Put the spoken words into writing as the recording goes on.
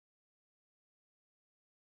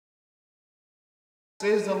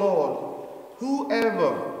Says the Lord,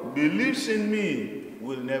 whoever believes in me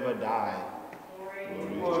will never die.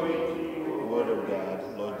 Glory to the word of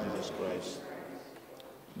God, Lord Jesus Christ.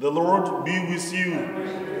 The Lord be with you.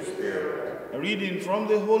 A reading from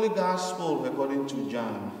the Holy Gospel according to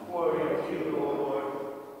John.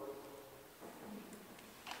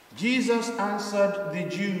 Jesus answered the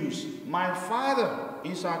Jews, my Father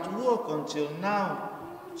is at work until now,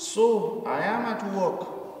 so I am at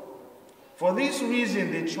work. For this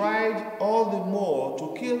reason they tried all the more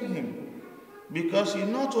to kill him, because he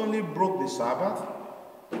not only broke the Sabbath,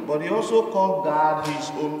 but he also called God his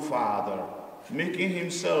own Father, making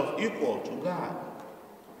himself equal to God.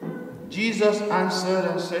 Jesus answered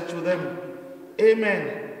and said to them,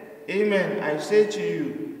 Amen, amen, I say to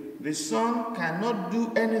you, the Son cannot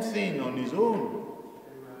do anything on his own,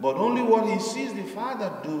 but only what he sees the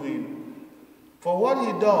Father doing. For what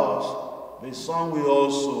he does, the Son will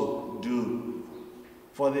also do.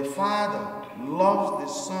 For the Father loves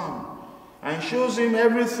the Son and shows him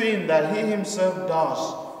everything that he himself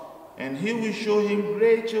does, and he will show him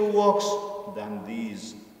greater works than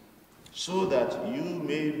these, so that you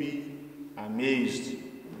may be amazed.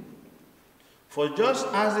 For just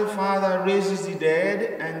as the Father raises the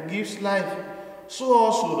dead and gives life, so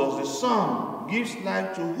also does the Son gives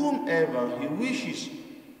life to whomever he wishes.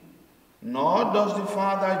 Nor does the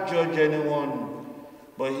Father judge anyone,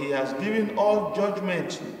 but he has given all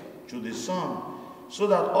judgment to the Son, so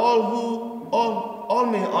that all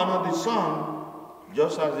may honor the Son,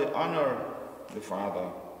 just as they honor the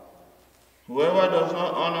Father. Whoever does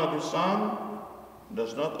not honor the Son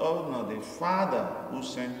does not honor the Father who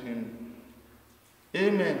sent him.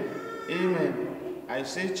 Amen, amen, I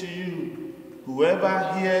say to you,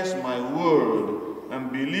 whoever hears my word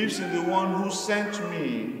and believes in the one who sent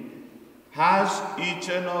me has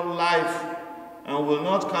eternal life and will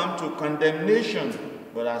not come to condemnation,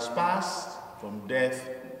 but has passed from death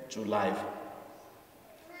to life.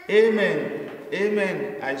 Amen,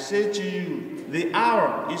 amen, I say to you, the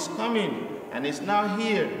hour is coming and is now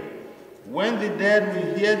here, when the dead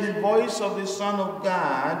will hear the voice of the Son of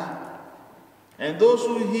God, and those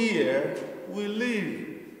who hear will live.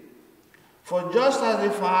 For just as the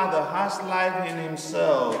Father has life in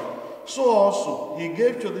himself, so also he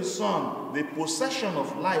gave to the Son the possession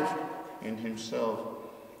of life in himself,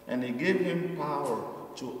 and he gave him power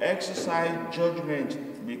to exercise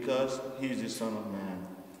judgment, because he is the Son of Man.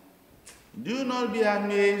 Do not be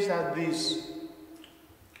amazed at this,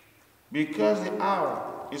 because the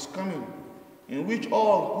hour is coming in which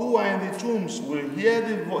all who are in the tombs will hear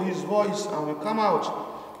his voice and will come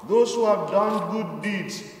out, those who have done good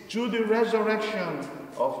deeds through the resurrection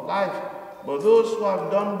of life, but those who have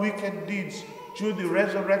done wicked deeds through the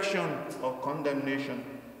resurrection of condemnation.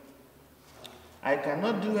 I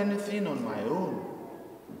cannot do anything on my own.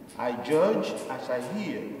 I judge as I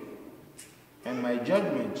hear, and my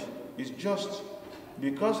judgment is just,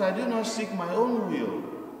 because I do not seek my own will,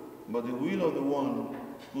 but the will of the one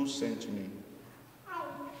who sent me.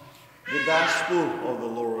 The Gospel of the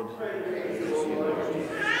Lord.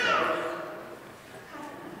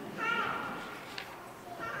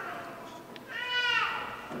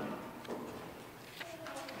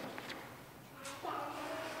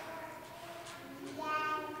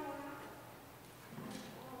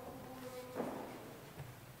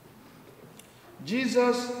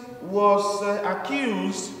 Jesus was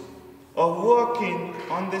accused of working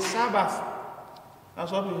on the Sabbath.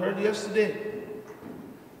 That's what we heard yesterday.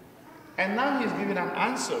 And now he's giving an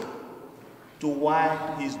answer to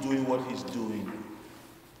why he's doing what he's doing.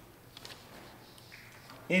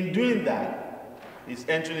 In doing that, he's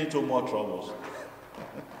entering into more troubles.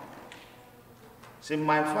 See,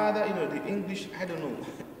 my Father, the English, I don't know.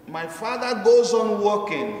 My Father goes on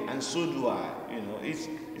working, and so do I.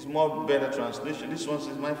 It's more better translation. This one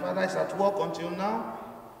says, my Father is at work until now,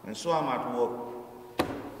 and so I'm at work.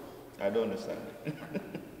 I don't understand it.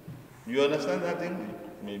 You understand that English?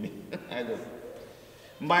 Maybe. I don't.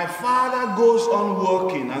 My Father goes on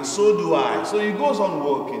working, and so do I. So he goes on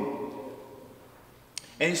working.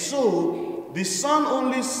 And so the Son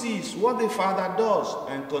only sees what the Father does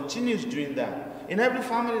and continues doing that. In every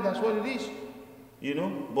family, that's what it is.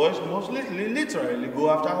 Boys most literally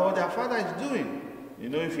go after what their father is doing.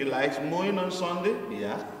 If he likes mowing on Sunday,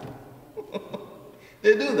 yeah.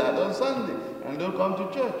 They do that on Sunday, and they'll come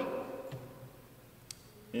to church.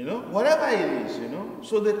 Whatever it is,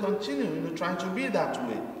 so they continue, trying to be that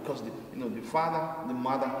way, because the father, the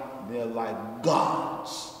mother, they're like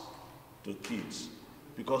gods to kids,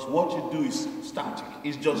 because what you do is static.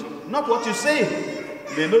 It's just not what you say.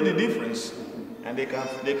 They know the difference, and they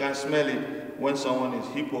can smell it when someone is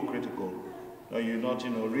hypocritical. or you're not,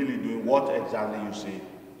 really doing what exactly you say,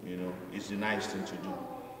 is the nice thing to do.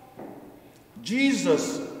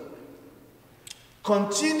 Jesus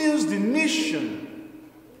continues the mission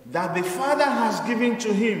that the Father has given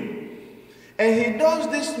to him. And he does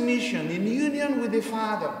this mission in union with the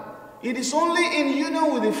Father. It is only in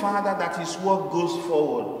union with the Father that his work goes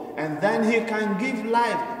forward. And then he can give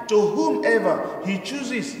life to whomever he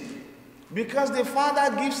chooses. Because the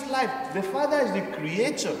Father gives life. The Father is the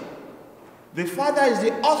creator. The Father is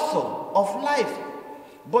the author of life.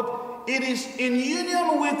 But it is in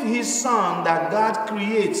union with his Son that God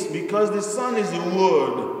creates, because the Son is the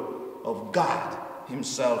Word of God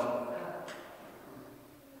himself.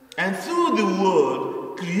 And through the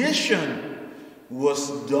Word, creation was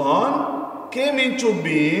done, came into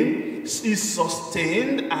being, is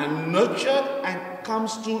sustained and nurtured, and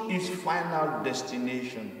comes to its final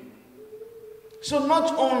destination. So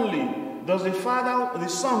not only does the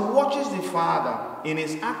Son watches the Father in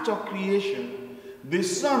his act of creation, the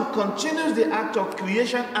Son continues the act of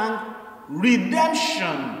creation and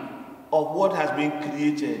redemption of what has been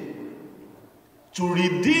created. To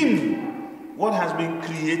redeem what has been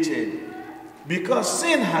created. Because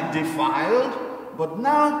sin had defiled, but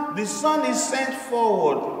now the Son is sent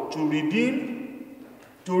forward to redeem,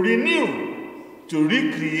 to renew, to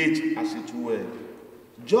recreate, as it were.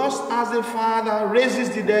 Just as the Father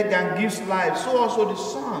raises the dead and gives life, so also the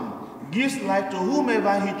Son gives life to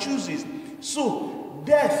whomever he chooses. So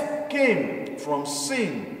death came from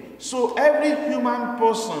sin. So every human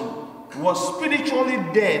person was spiritually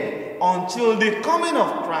dead until the coming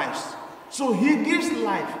of Christ. So he gives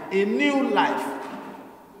life, a new life,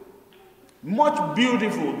 much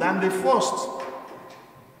beautiful than the first.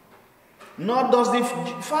 Nor does the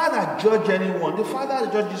Father judge anyone. The Father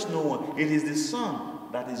judges no one. It is the Son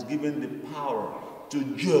that is given the power to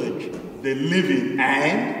judge the living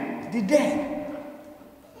and the dead.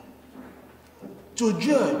 To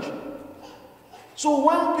judge. So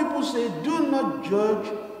when people say, do not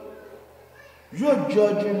judge, you're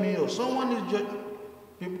judging me, or someone is judging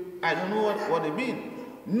people, I don't know what they mean.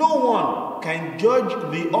 No one can judge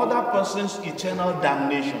the other person's eternal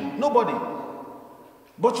damnation. Nobody.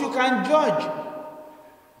 But you can judge.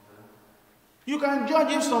 You can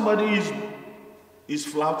judge if somebody is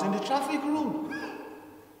flouting the traffic rule.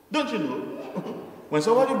 Don't you know? When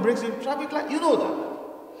somebody breaks the traffic light, you know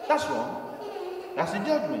that. That's wrong. That's a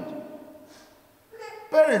judgment.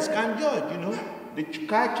 Parents can judge, the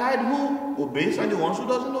child who obeys and the ones who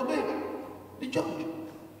doesn't obey. The judge.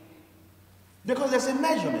 Because there's a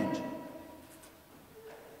measurement.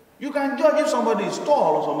 You can judge if somebody is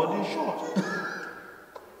tall or somebody is short.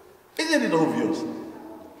 Isn't it obvious?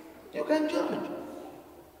 You can judge.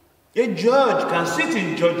 A judge can sit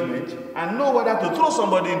in judgment and know whether to throw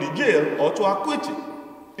somebody in the jail or to acquit him.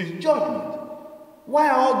 It's judgment. Why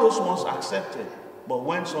are all those ones accepted? But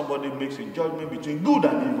when somebody makes a judgment between good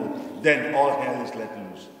and evil, then all hell is let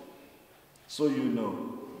loose. So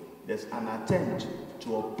there's an attempt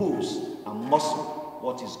to oppose and muscle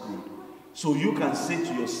what is good. So you can say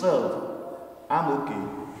to yourself, I'm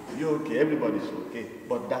okay, you're okay, everybody's okay.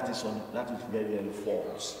 But that is very, very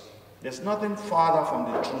false. There's nothing farther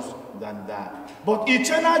from the truth than that. But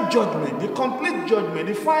eternal judgment, the complete judgment,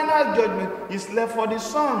 the final judgment is left for the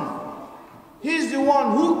Son. He's the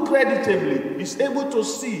one who creditably is able to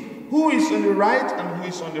see who is on the right and who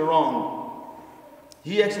is on the wrong.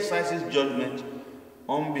 He exercises judgment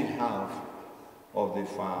on behalf of the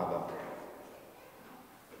Father.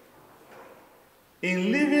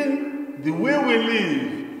 In living the way we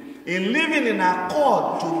live, in living in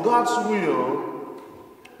accord to God's will,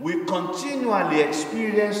 we continually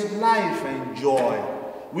experience life and joy.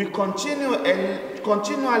 We continually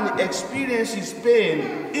experience his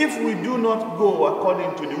pain if we do not go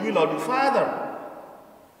according to the will of the Father.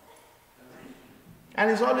 And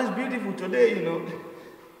it's always beautiful today,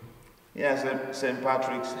 Yeah, St.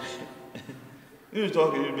 Patrick's. You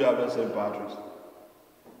talk a little bit about St. Patrick's.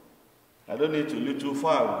 I don't need to look too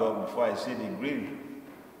far before I see the green.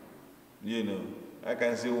 I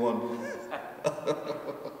can see one.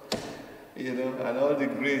 And all the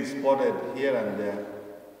green spotted here and there.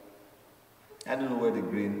 I don't know where the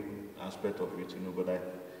green aspect of it, but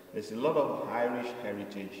there's a lot of Irish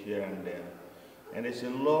heritage here and there. And there's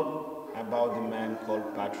a lot about the man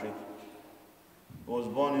called Patrick. He was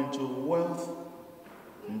born into wealth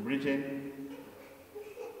in Britain,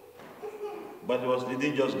 but he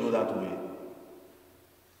didn't just go that way.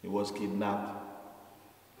 He was kidnapped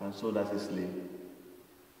and sold as a slave.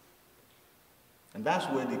 And that's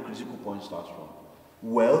where the critical point starts from.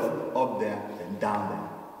 Wealth up there and down there.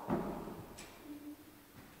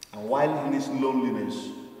 And while in his loneliness,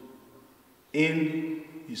 in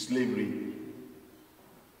his slavery,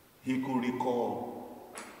 he could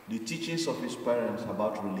recall the teachings of his parents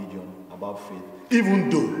about religion, about faith, even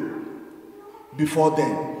though before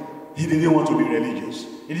then he didn't want to be religious.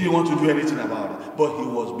 He didn't want to do anything about it, but he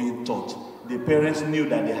was being taught. The parents knew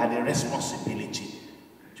that they had a responsibility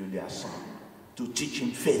to their son to teach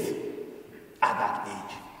him faith at that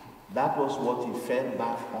age. That was what he fell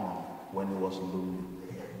back on when he was lonely.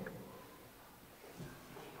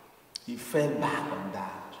 He fell back on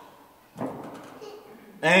that.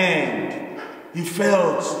 And he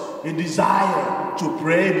felt a desire to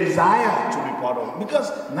pray, a desire to be part of it. Because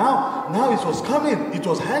now it was coming. It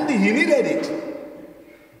was handy. He needed it.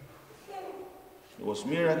 It was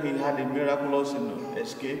miracle. He had a miraculous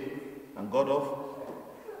escape and got off.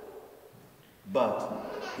 But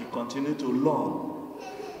he continued to long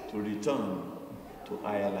to return to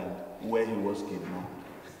Ireland where he was kidnapped.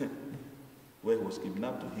 Where he was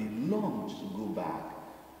kidnapped, he longed to go back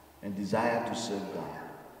and desired to serve God.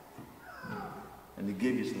 And he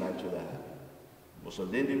gave his life to that. Was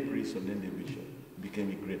ordained a priest, ordained a bishop,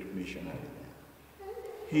 became a great missionary.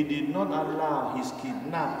 He did not allow his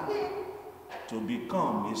kidnap to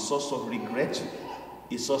become a source of regret,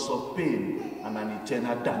 a source of pain, and an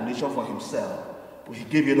eternal damnation for himself. But he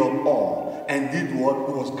gave it up all and did what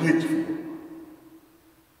he was grateful.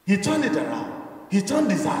 He turned it around. He turned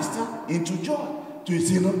disaster into joy, to a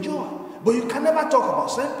scene of joy. But you can never talk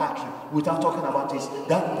about St. Patrick without talking about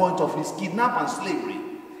that point of his kidnap and slavery,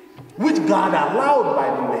 which God allowed, by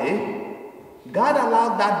the way. God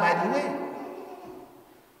allowed that, by the way.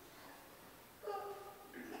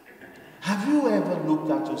 Have you ever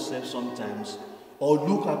looked at yourself sometimes, or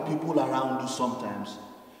look at people around you sometimes,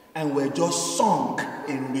 and we're just sunk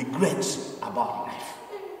in regrets about life?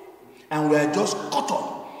 And we're just caught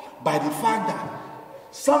up by the fact that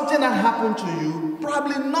something that happened to you,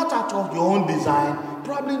 probably not out of your own design,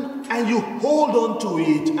 and you hold on to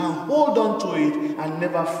it and hold on to it and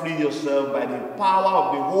never free yourself by the power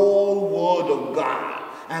of the whole word of God,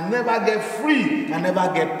 and never get free and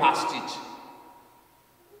never get past it.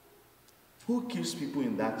 Who keeps people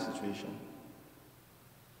in that situation?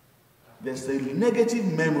 There's a negative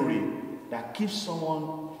memory that keeps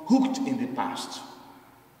someone hooked in the past.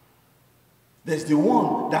 There's the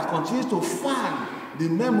one that continues to fan the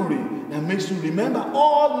memory that makes you remember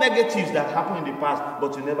all negatives that happened in the past,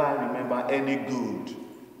 but you never remember any good.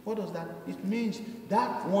 What does that? It means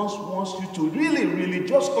that wants you to really, really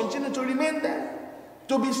just continue to remain there,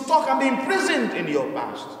 to be stuck and be imprisoned in your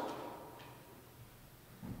past.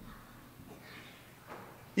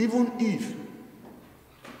 Even if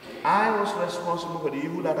I was responsible for the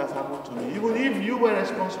evil that has happened to me, even if you were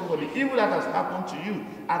responsible for the evil that has happened to you,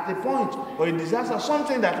 at the point or a disaster,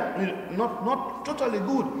 something that is not totally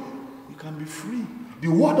good, you can be free. The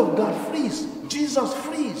word of God frees. Jesus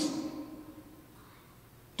frees.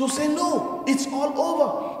 To say no, it's all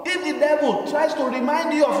over. If the devil tries to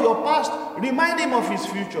remind you of your past, remind him of his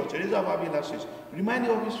future. Teresa of Avila says, remind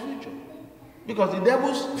him of his future. Because the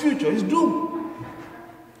devil's future is doomed.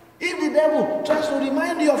 If the devil tries to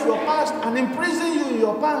remind you of your past and imprison you in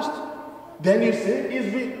your past, then you say,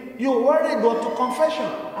 you already got to confession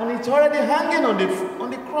and it's already hanging on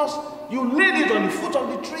the cross. You laid it on the foot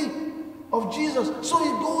of the tree of Jesus, so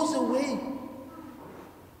it goes away.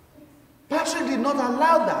 Patrick did not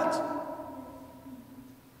allow that.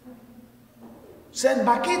 Saint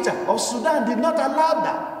Bakita of Sudan did not allow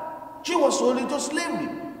that. She was sold into slavery.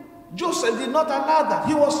 Joseph did not allow that.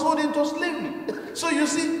 He was sold into slavery. So you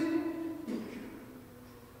see,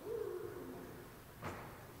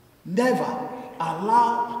 never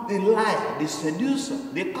allow the liar, the seducer,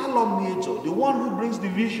 the calumniator, the one who brings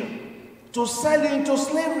division, to sell you into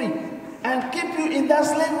slavery and keep you in that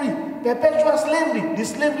slavery, perpetual slavery, the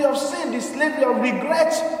slavery of sin, the slavery of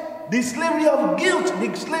regret, the slavery of guilt,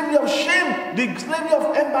 the slavery of shame, the slavery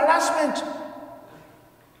of embarrassment.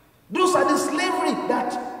 Those are the slavery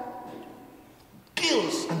that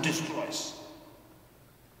kills and destroys.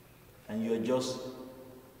 And you are just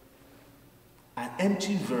an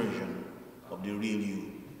empty version of the real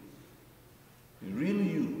you. The real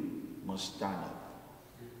you must stand up.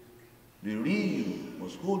 The real you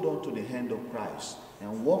must hold on to the hand of Christ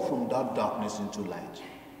and walk from that darkness into light.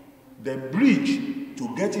 The bridge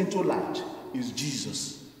to get into light is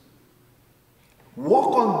Jesus.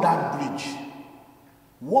 Walk on that bridge.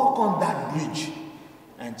 Walk on that bridge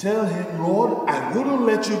and tell him, Lord, I wouldn't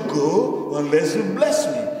let you go unless you bless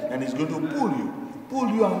me. And he's going to pull you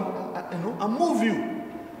and move you.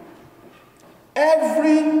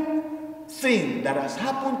 Everything that has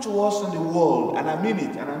happened to us in the world, and I mean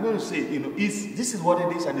it, and I'm going to say it, this is what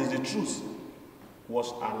it is and it's the truth,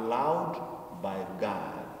 was allowed by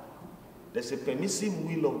God. There's a permissive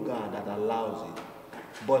will of God that allows it,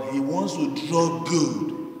 but he wants to draw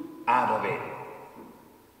good out of it.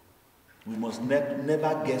 We must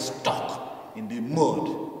never get stuck in the mud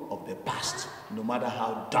of the past, no matter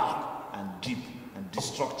how dark and deep and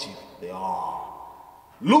destructive they are.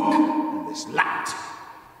 Look, and there's light.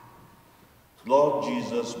 Lord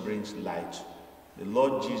Jesus brings light. The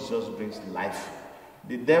Lord Jesus brings life.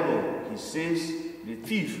 The devil, he says, the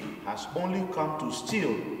thief has only come to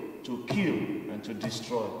steal, to kill, and to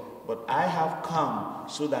destroy. But I have come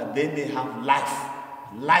so that they may have life.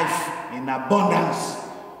 Life in abundance.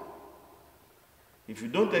 If you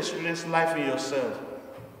don't experience life in yourself,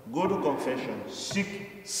 go to confession,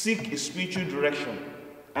 seek a spiritual direction,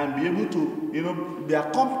 and be able to, be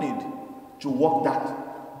accompanied to walk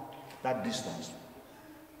that distance.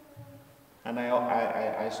 And I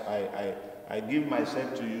give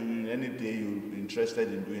myself to you any day you're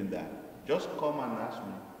interested in doing that. Just come and ask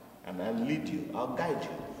me, and I'll lead you, I'll guide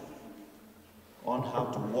you on how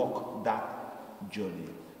to walk that journey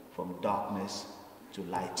from darkness to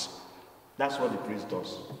light. That's what the priest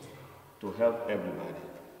does, to help everybody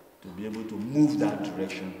to be able to move that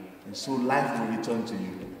direction, and so life will return to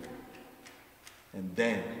you. And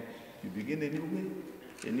then you begin a new way,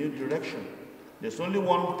 a new direction. There's only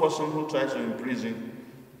one person who tries to imprison,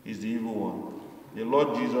 is the evil one. The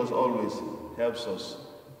Lord Jesus always helps us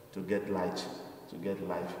to get light, to get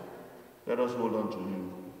life. Let us hold on to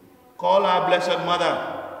him. Call our Blessed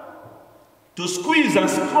Mother to squeeze and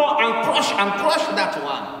crush that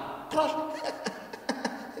one. Crush.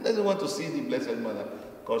 He doesn't want to see the Blessed Mother,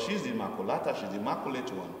 because she's the Immaculata, she's the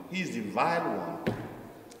Immaculate one. He's the vile one.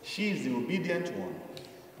 She is the obedient one,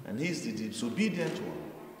 and he's the disobedient one.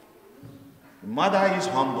 The mother is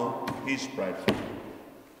humble, he's prideful.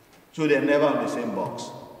 So they're never in the same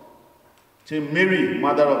box. Say, Mary,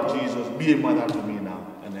 mother of Jesus, be a mother to me now.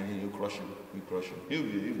 And then he'll crush him. He'll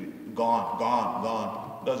be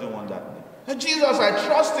gone. Doesn't want that. Hey, Jesus, I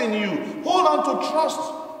trust in you. Hold on to trust.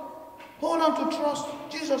 Hold on to trust.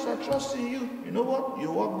 Jesus, I trust in you. You know what?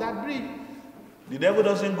 You walk that bridge. The devil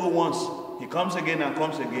doesn't go once. He comes again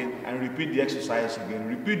and repeat the exercise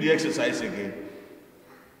again.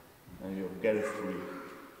 And you get free.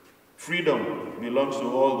 Freedom belongs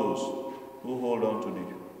to all those who hold on to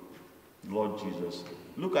the Lord Jesus.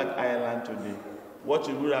 Look at Ireland today. What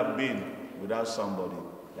it would have been without somebody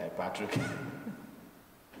like Patrick.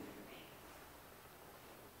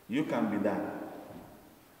 You can be that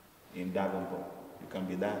in Davenport. You can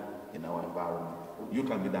be that in our environment. You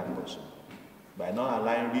can be that person by not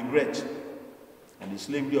allowing regret and the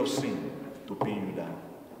slavery of sin to pin you down,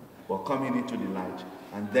 but coming into the light.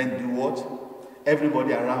 And then do what?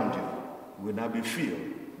 Everybody around you will now be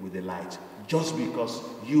filled with the light, just because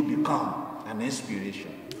you become an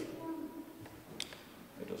inspiration